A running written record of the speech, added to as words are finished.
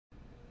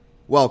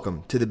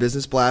Welcome to the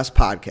Business Blast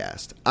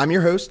podcast. I'm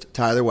your host,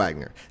 Tyler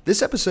Wagner.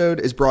 This episode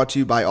is brought to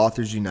you by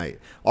Authors Unite.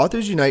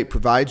 Authors Unite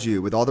provides you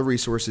with all the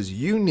resources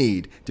you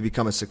need to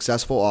become a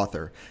successful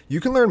author. You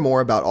can learn more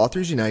about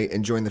Authors Unite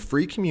and join the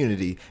free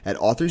community at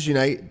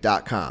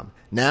authorsunite.com.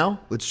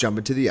 Now, let's jump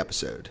into the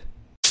episode.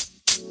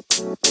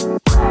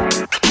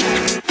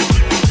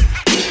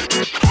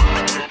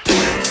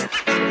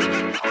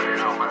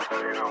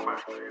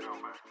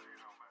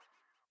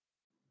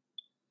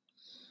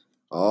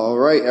 All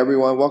right,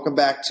 everyone. Welcome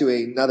back to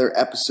another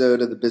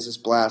episode of the Business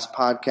Blast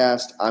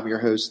podcast. I'm your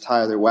host,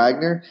 Tyler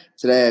Wagner.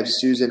 Today I have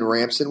Susan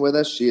Ramson with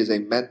us. She is a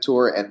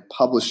mentor and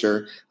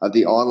publisher of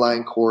the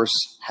online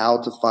course,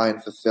 How to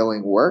Find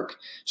Fulfilling Work.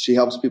 She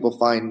helps people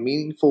find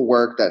meaningful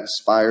work that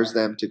inspires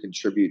them to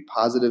contribute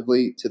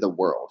positively to the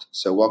world.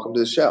 So welcome to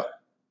the show.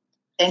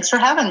 Thanks for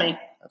having me.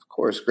 Of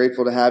course.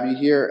 Grateful to have you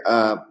here.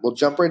 We'll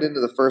jump right into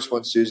the first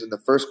one, Susan. The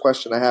first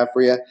question I have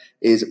for you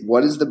is,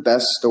 what is the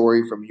best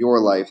story from your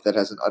life that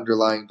has an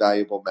underlying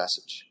valuable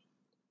message?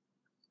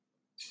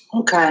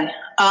 Okay.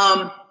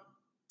 All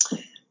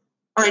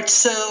right.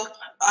 So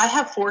I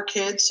have 4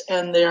 kids,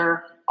 and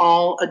they're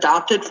all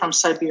adopted from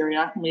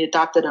Siberia. We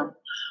adopted them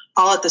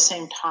all at the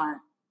same time.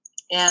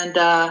 And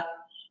I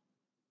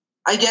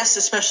guess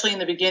especially in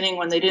the beginning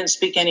when they didn't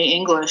speak any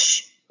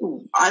English,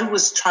 I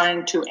was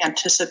trying to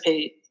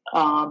anticipate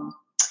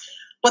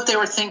what they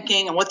were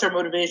thinking and what their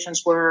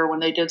motivations were when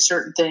they did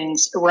certain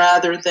things,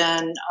 rather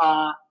than,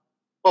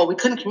 we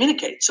couldn't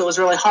communicate. So it was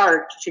really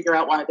hard to figure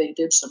out why they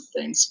did some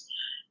things.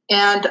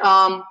 And,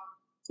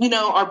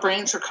 our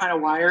brains are kind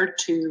of wired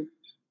to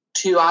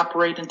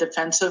operate in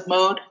defensive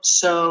mode.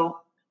 So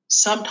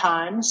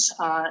sometimes,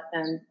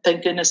 and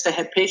thank goodness they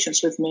had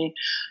patience with me,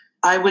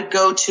 I would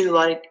go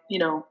to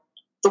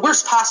the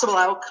worst possible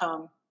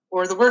outcome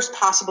or the worst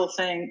possible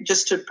thing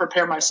just to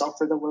prepare myself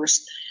for the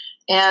worst.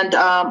 And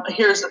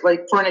here's,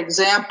 for an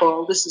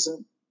example, this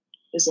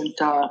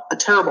isn't a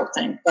terrible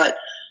thing, but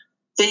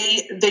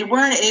they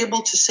weren't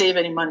able to save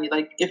any money.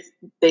 Like if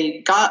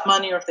they got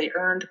money or if they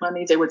earned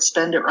money, they would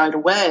spend it right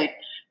away.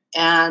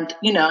 And,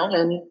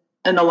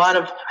 in a lot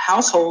of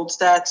households,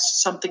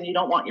 that's something you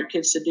don't want your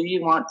kids to do.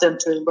 You want them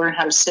to learn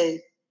how to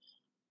save.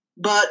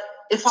 But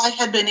if I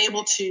had been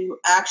able to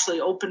actually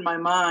open my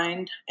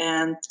mind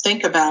and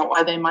think about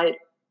why they might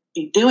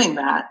be doing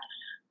that,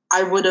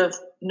 I would have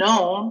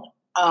known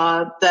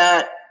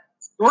that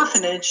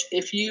orphanage,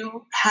 if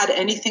you had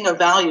anything of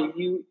value,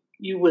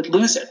 you would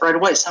lose it right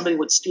away. Somebody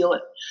would steal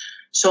it.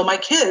 So my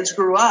kids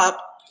grew up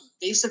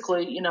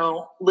basically,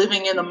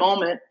 living in the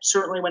moment.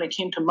 Certainly when it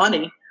came to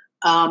money,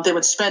 they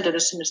would spend it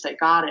as soon as they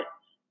got it.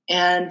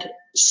 And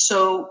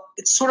so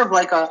it's sort of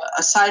like a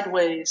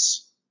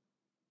sideways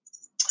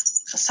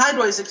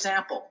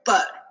example.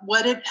 But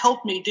what it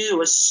helped me do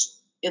was,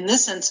 in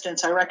this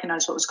instance, I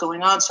recognized what was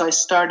going on. So I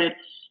started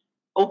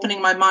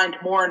opening my mind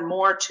more and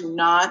more to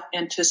not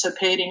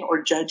anticipating or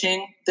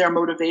judging their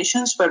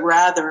motivations, but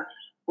rather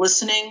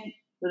listening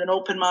with an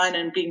open mind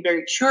and being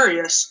very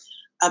curious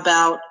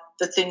about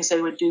the things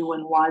they would do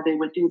and why they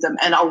would do them.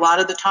 And a lot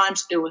of the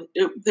times there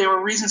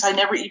were reasons I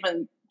never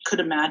even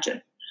could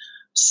imagine.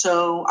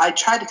 So I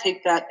try to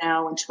take that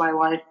now into my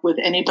life with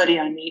anybody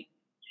I meet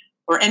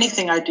or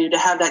anything I do, to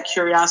have that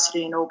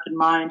curiosity and open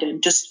mind,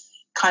 and just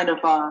kind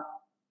of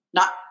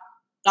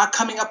not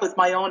coming up with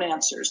my own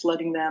answers,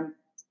 letting them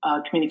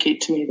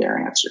communicate to me their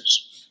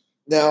answers.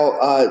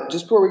 Now,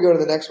 just before we go to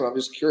the next one, I'm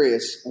just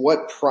curious,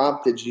 what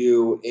prompted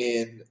you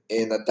in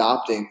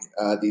adopting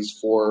these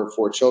four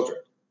children?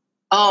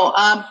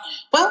 My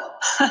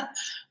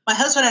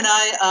husband and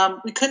I,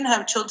 we couldn't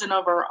have children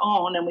of our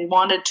own, and we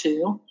wanted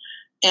to.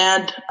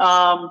 And,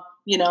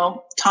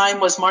 time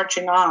was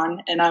marching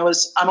on, and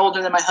I'm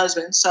older than my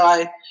husband. So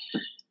I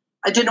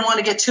didn't want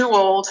to get too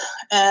old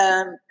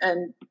and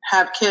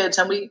have kids.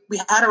 And we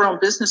had our own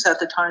business at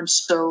the time.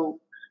 So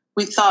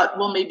we thought,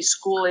 well, maybe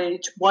school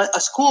age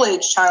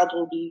child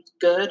will be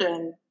good,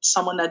 and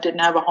someone that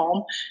didn't have a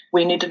home.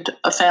 We needed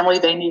a family.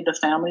 They needed a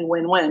family.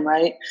 Win-win,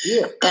 right?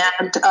 Yeah.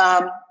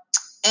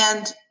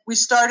 And we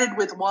started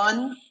with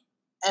one,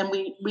 and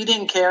we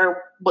didn't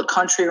care what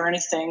country or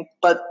anything,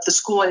 but the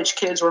school age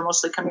kids were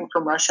mostly coming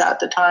from Russia at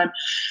the time.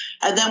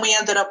 And then we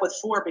ended up with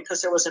 4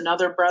 because there was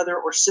another brother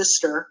or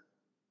sister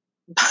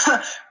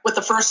with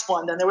the first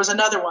one. Then there was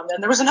another one. Then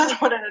there was another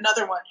one and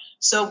another one.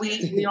 So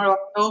we were like,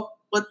 oh,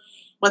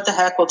 what the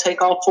heck, we'll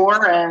take all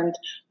 4 and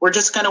we're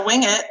just going to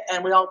wing it.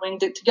 And we all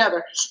winged it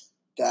together.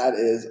 That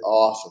is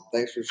awesome.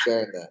 Thanks for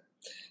sharing that.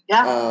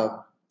 Yeah.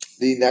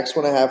 The next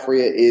one I have for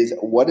you is,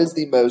 what is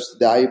the most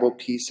valuable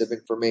piece of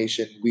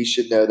information we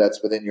should know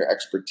that's within your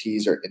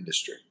expertise or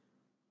industry?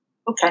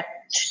 Okay.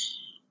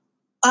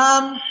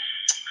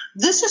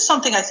 This is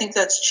something I think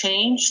that's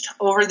changed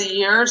over the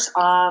years.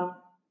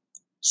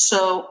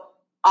 So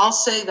I'll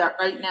say that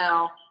right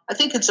now, I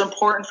think it's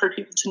important for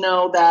people to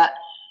know that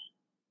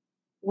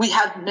we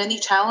have many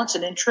talents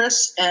and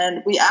interests,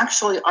 and we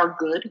actually are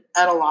good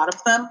at a lot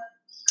of them.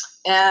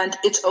 And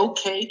it's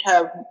okay to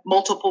have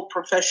multiple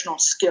professional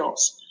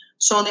skills.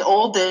 So in the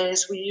old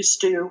days, we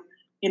used to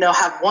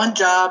have one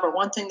job or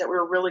one thing that we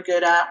were really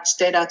good at. We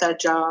stayed at that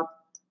job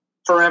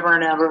forever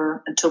and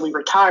ever until we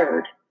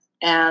retired.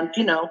 And,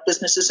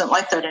 business isn't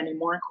like that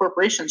anymore, and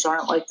corporations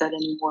aren't like that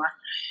anymore.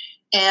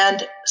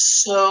 And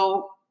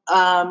so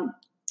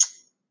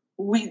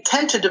we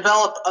tend to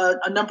develop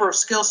a number of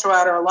skills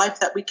throughout our life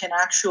that we can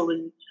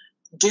actually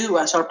do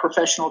as our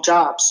professional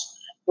jobs,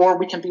 or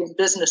we can be in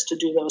business to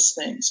do those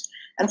things.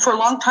 And for a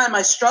long time,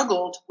 I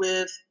struggled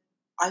with,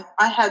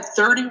 I had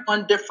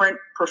 31 different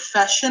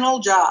professional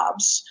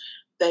jobs.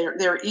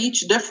 They're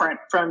each different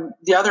from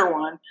the other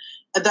one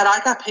that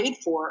I got paid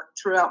for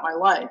throughout my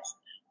life.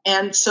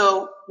 And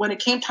so when it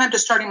came time to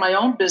starting my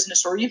own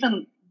business or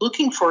even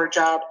looking for a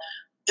job,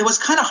 it was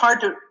kind of hard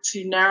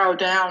to narrow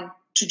down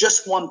to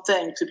just one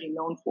thing to be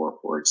known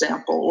for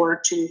example,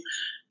 or to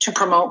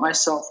promote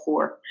myself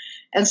for.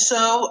 And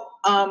so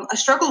I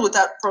struggled with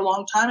that for a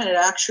long time, and it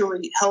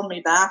actually held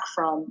me back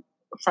from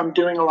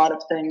doing a lot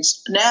of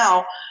things.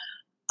 Now,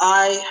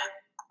 I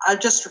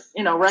just,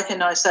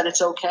 recognize that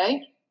it's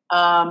okay.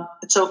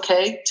 It's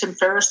okay. Tim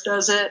Ferriss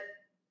does it.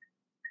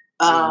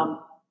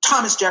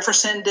 Thomas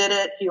Jefferson did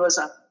it. He was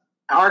an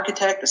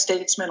architect, a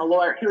statesman, a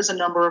lawyer. He was a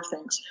number of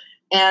things.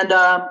 And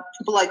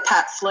people like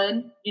Pat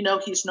Flynn,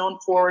 he's known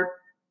for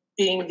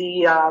being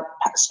the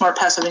smart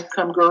passive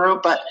income guru,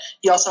 but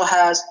he also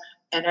has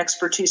an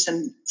expertise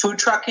in food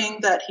trucking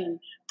that he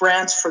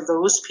brands for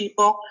those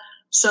people.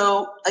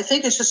 So I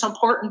think it's just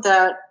important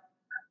that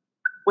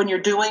when you're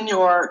doing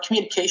your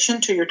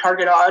communication to your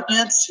target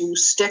audience, you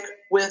stick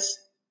with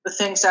the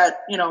things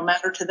that,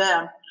 matter to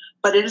them.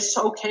 But it is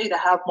okay to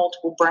have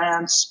multiple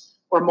brands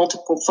or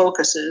multiple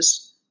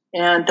focuses.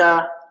 And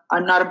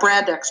I'm not a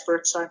brand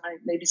expert, so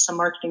maybe some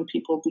marketing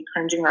people will be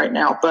cringing right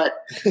now. But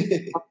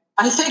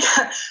I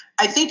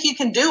think you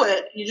can do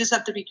it. You just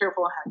have to be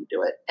careful on how you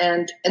do it,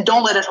 and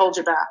don't let it hold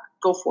you back.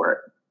 Go for it.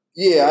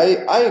 Yeah,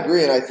 I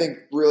agree, and I think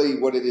really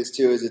what it is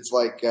too is it's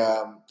like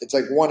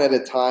one at a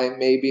time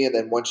maybe, and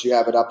then once you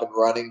have it up and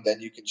running,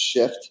 then you can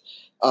shift.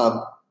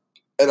 And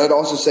I'd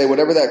also say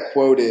whatever that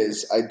quote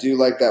is, I do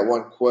like that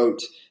one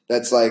quote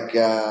that's like,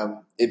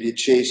 if you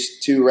chase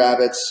 2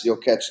 rabbits, you'll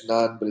catch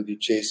none, but if you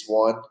chase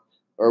one,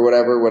 or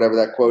whatever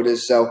that quote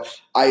is. So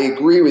I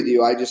agree with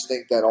you. I just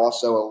think that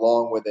also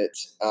along with it,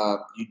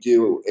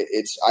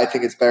 I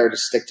think it's better to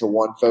stick to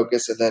one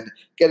focus and then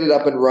get it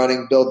up and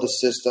running, build the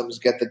systems,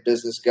 get the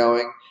business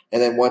going.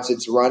 And then once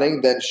it's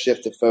running, then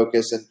shift the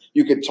focus. And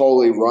you could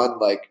totally run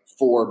like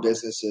 4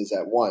 businesses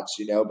at once,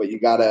 but you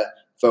got to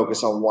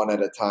focus on one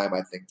at a time,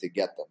 I think, to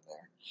get them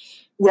there.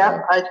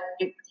 Yeah, I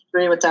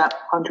agree with that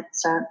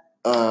 100%.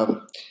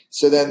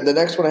 So then the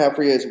next one I have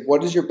for you is,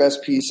 what is your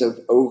best piece of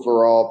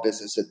overall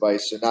business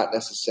advice? So not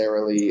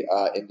necessarily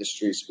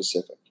industry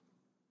specific.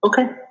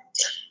 Okay.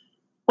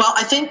 Well,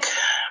 I think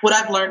what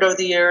I've learned over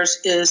the years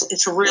is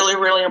it's really,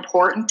 really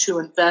important to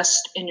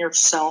invest in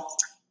yourself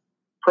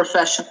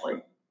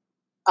professionally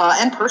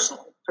and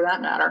personally, for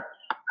that matter.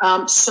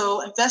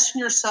 So invest in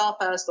yourself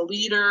as the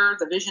leader,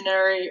 the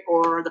visionary,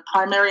 or the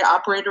primary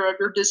operator of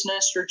your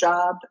business, your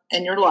job,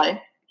 and your life.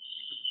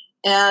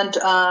 And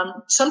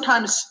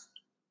sometimes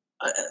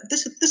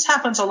this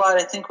happens a lot,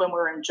 I think, when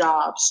we're in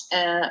jobs,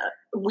 and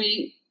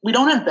we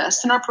don't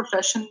invest in our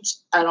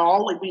professions at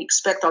all. Like, we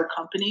expect our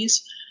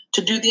companies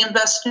to do the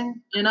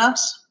investing in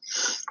us,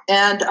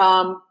 and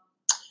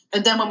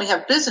then when we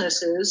have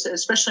businesses,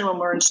 especially when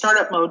we're in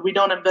startup mode, we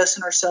don't invest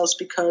in ourselves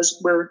because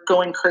we're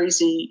going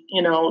crazy,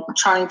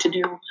 trying to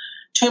do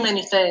too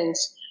many things.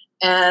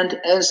 And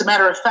as a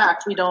matter of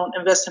fact, we don't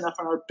invest enough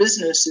in our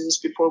businesses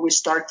before we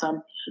start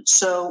them.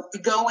 So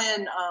we go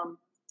in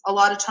a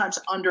lot of times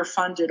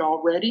underfunded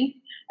already,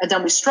 and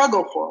then we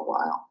struggle for a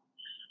while.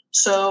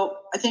 So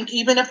I think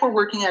even if we're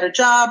working at a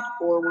job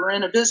or we're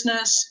in a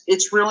business,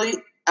 it's really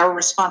our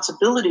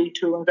responsibility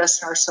to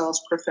invest in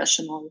ourselves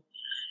professionally.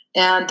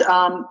 And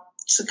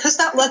because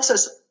that lets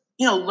us,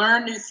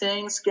 learn new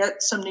things,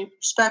 get some new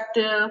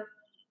perspective,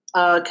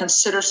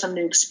 consider some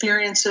new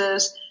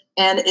experiences,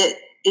 and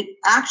it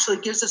actually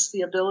gives us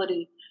the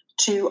ability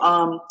to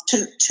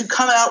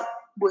come out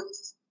with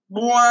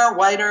more,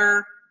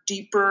 wider,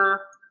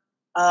 deeper,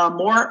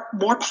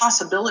 more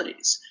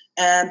possibilities,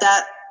 and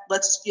that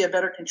lets us be a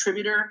better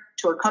contributor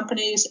to our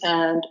companies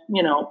and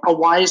a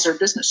wiser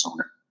business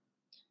owner.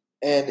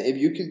 And if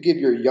you could give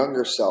your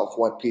younger self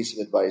one piece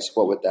of advice,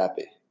 what would that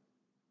be?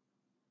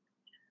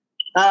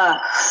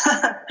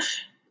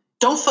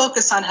 Don't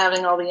focus on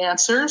having all the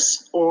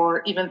answers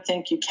or even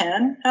think you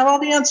can have all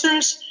the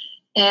answers,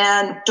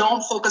 and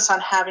don't focus on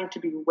having to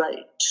be right.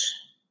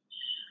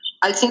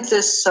 I think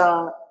this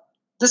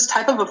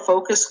type of a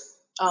focus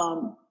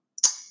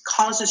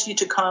causes you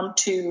to come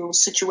to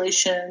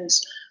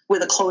situations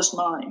with a closed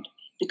mind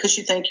because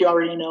you think you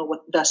already know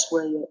what the best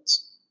way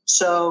is.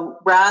 So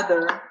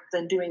rather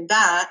than doing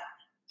that,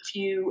 if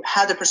you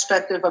had the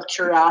perspective of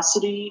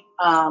curiosity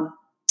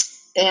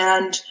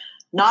and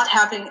not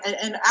having,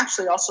 and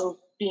actually also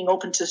being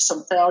open to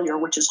some failure,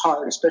 which is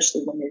hard,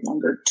 especially when you're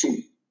younger,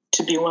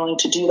 to be willing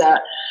to do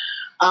that.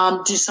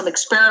 Do some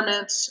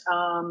experiments.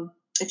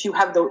 If you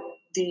have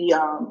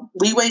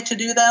leeway to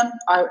do them.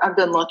 I've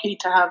been lucky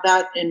to have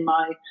that in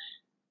my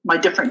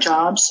different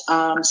jobs.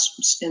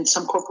 In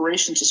some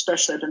corporations,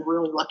 especially, I've been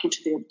really lucky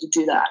to be able to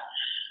do that.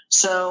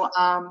 So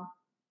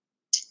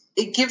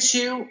it gives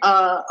you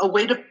a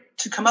way to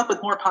come up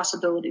with more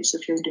possibilities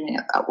if you're doing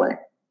it that way.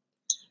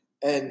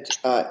 And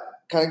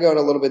kind of going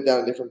a little bit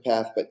down a different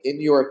path, but in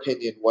your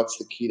opinion, what's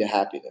the key to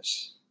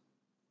happiness?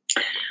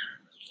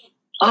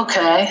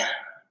 Okay.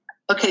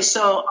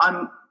 So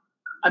I'm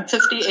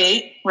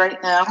 58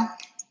 right now.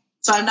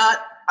 So I'm not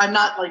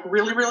like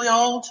really, really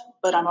old,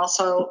 but I'm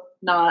also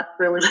not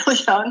really, really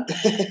young.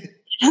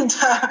 And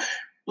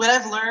what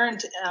I've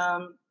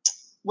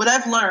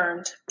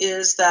learned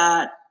is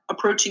that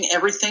approaching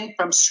everything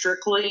from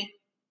strictly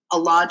a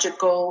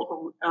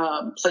logical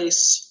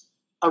place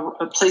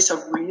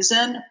of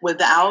reason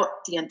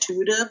without the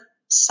intuitive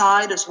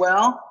side as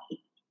well,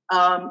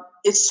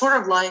 it's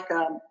sort of like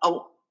a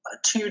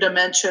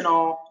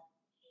two-dimensional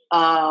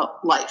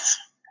life.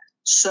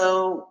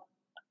 So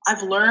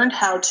I've learned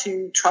how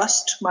to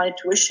trust my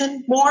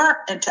intuition more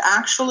and to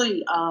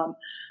actually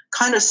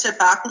kind of sit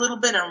back a little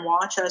bit and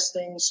watch as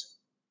things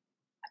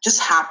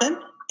just happen.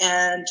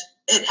 And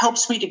it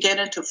helps me to get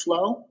into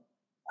flow.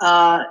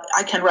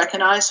 I can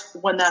recognize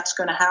when that's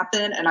going to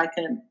happen, and I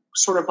can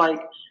sort of like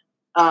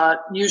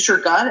use your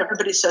gut.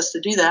 Everybody says to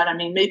do that. I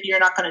mean, maybe you're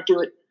not going to do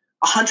it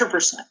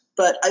 100%,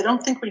 but I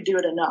don't think we do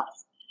it enough.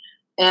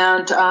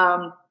 And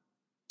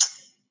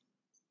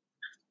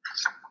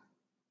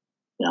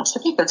so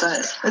I think that's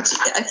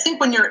I think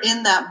when you're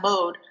in that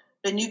mode,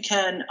 then you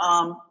can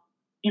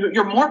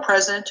you're more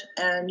present,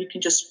 and you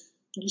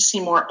see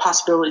more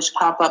possibilities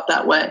pop up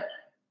that way.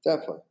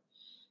 Definitely.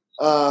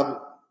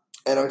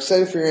 And I'm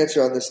excited for your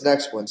answer on this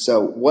next one.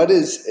 So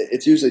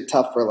it's usually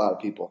tough for a lot of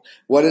people.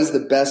 What is the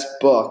best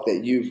book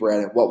that you've read,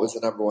 and what was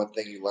the number one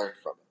thing you learned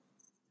from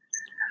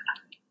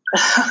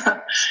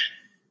it?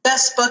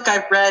 Best book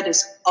I've read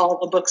is all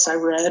the books I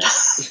read.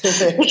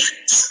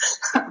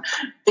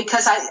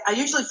 Because I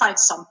usually find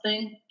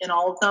something in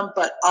all of them,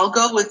 but I'll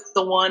go with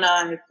the one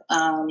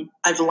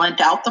I've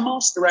lent out the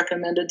most,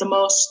 recommended the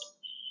most.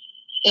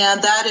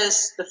 And that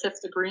is The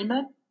Fifth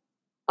Agreement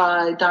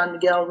by Don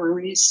Miguel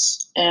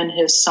Ruiz and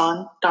his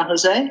son, Don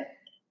Jose.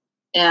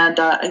 And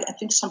I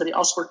think somebody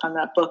else worked on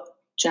that book,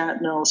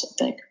 Janet Mills, I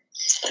think.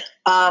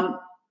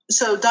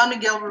 So Don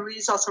Miguel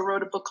Ruiz also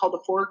wrote a book called The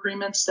Four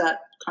Agreements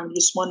that kind of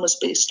this one was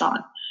based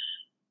on.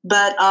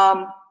 But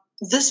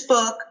this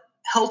book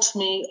helped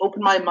me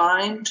open my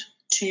mind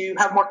to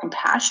have more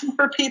compassion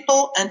for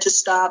people and to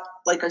stop,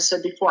 like I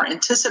said before,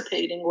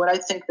 anticipating what I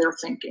think they're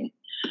thinking.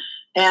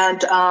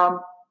 And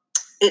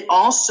it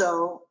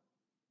also,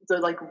 the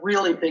like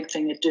really big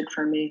thing it did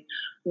for me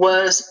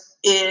was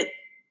it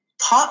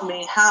taught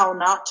me how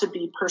not to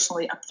be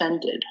personally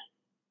offended.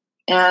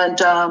 And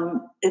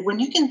when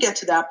you can get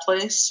to that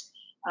place,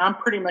 I'm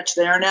pretty much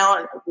there now.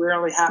 It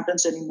rarely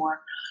happens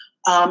anymore.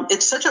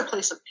 It's such a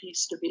place of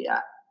peace to be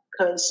at,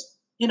 because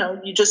you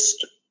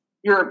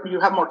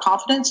have more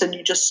confidence, and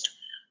you just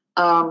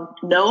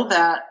know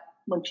that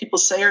when people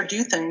say or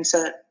do things,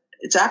 that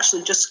it's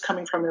actually just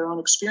coming from their own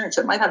experience.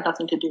 It might have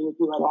nothing to do with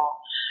you at all.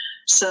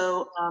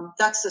 So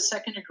that's the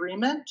second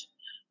agreement.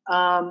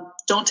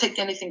 Don't take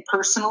anything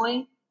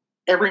personally.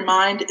 Every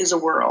mind is a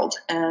world,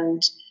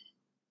 and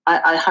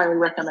I highly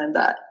recommend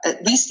that.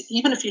 At least,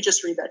 even if you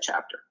just read that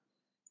chapter.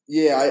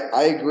 Yeah,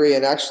 I agree.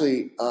 And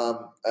actually,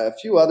 a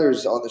few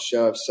others on the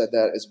show have said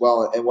that as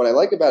well. And what I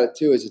like about it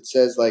too is it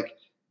says like,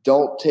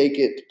 don't take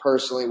it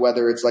personally,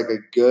 whether it's like a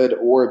good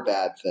or a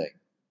bad thing.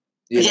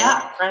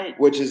 Yeah, right.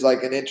 Which is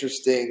like an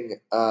interesting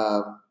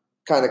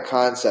kind of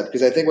concept,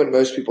 because I think when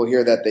most people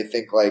hear that, they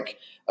think like,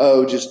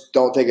 oh, just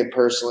don't take it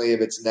personally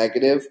if it's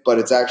negative. But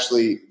it's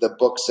actually, the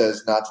book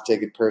says not to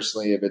take it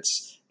personally if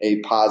it's a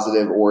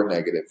positive or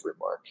negative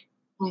remark.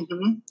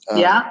 Mm-hmm.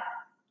 Yeah.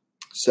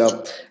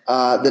 So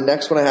the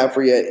next one I have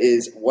for you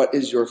is, what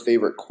is your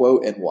favorite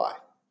quote and why?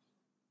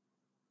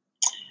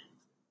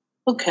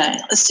 Okay,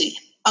 let's see.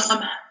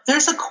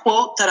 There's a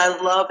quote that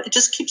I love. It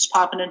just keeps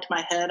popping into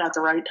my head at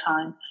the right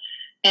time.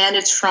 And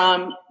it's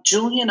from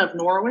Julian of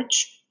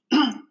Norwich,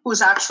 who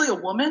was actually a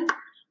woman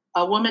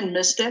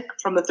mystic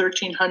from the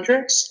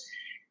 1300s.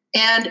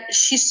 And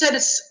she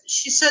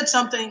said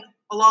something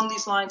along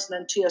these lines, and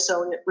then T.S.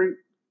 Eliot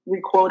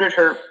re-quoted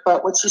her.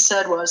 But what she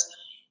said was,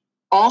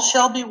 all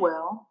shall be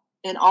well,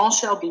 and all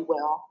shall be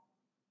well,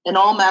 and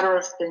all matter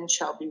of things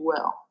shall be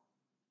well.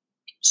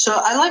 So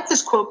I like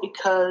this quote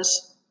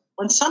because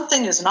when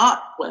something is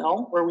not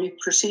well, or we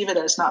perceive it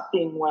as not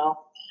being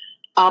well,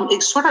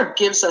 it sort of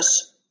gives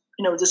us,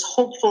 this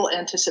hopeful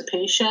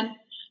anticipation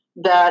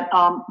that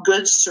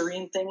good,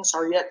 serene things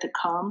are yet to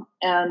come.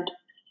 And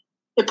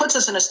it puts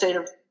us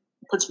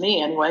puts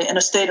me anyway, in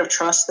a state of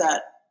trust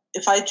that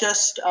if I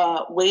just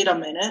wait a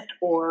minute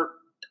or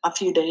a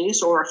few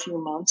days or a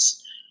few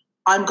months,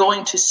 I'm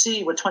going to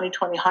see with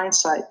 20/20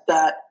 hindsight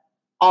that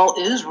all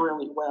is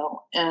really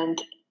well.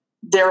 And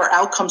there are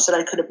outcomes that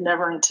I could have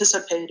never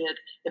anticipated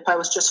if I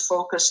was just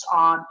focused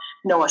on,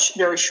 a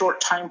very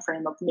short time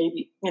frame of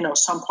maybe,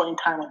 some point in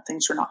time when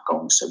things are not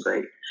going so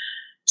great.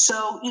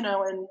 So,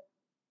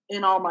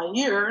 in all my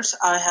years,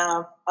 I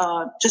have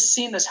just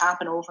seen this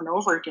happen over and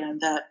over again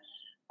that,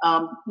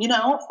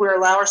 if we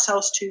allow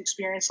ourselves to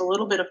experience a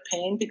little bit of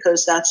pain,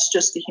 because that's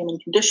just the human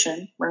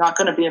condition, we're not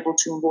going to be able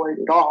to avoid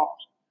it all,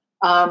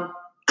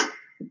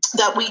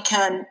 that we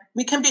can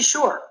be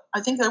sure. I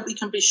think that we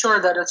can be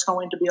sure that it's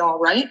going to be all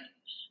right.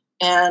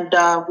 And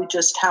we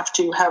just have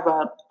to have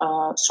a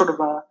sort of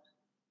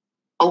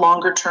a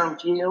longer term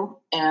view,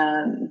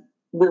 and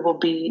we will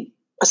be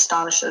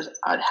astonished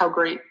at how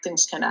great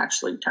things can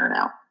actually turn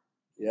out.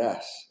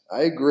 Yes,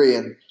 I agree.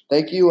 And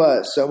thank you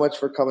so much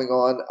for coming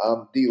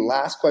on. The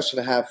last question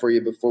I have for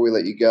you before we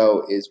let you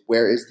go is,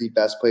 where is the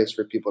best place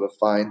for people to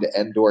find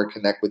and/or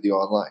connect with you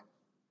online?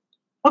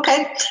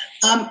 Okay.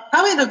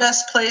 Probably the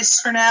best place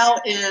for now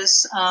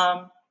is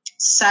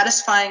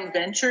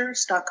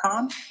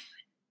satisfyingventures.com.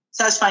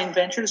 Satisfying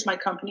Ventures, my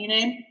company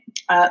name.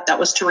 That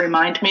was to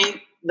remind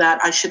me that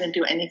I shouldn't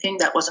do anything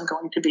that wasn't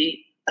going to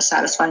be a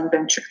satisfying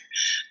venture.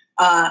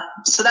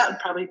 So that would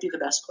probably be the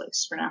best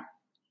place for now.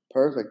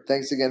 Perfect.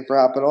 Thanks again for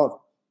hopping on.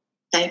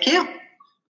 Thank you.